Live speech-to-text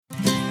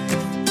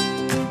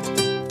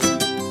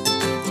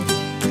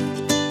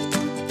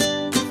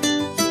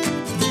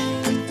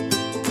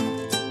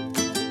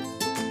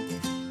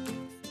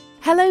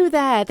Hello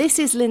there, this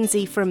is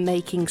Lindsay from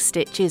Making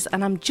Stitches,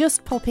 and I'm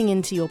just popping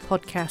into your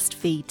podcast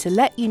feed to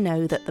let you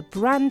know that the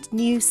brand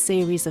new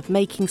series of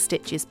Making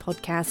Stitches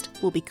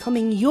podcast will be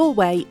coming your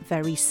way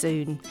very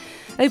soon.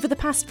 Over the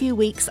past few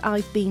weeks,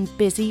 I've been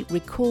busy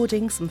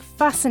recording some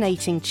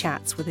fascinating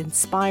chats with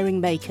inspiring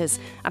makers,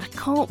 and I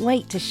can't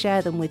wait to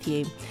share them with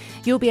you.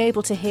 You'll be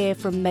able to hear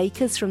from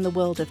makers from the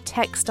world of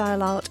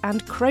textile art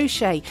and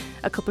crochet,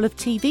 a couple of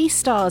TV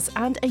stars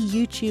and a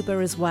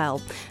YouTuber as well.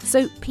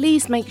 So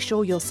please make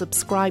sure you're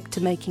subscribed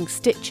to Making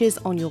Stitches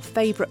on your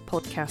favourite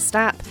podcast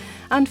app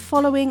and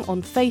following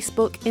on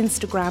Facebook,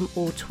 Instagram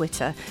or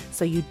Twitter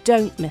so you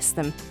don't miss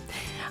them.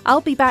 I'll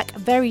be back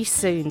very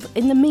soon, but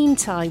in the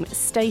meantime,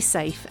 stay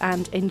safe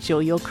and enjoy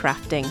your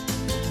crafting.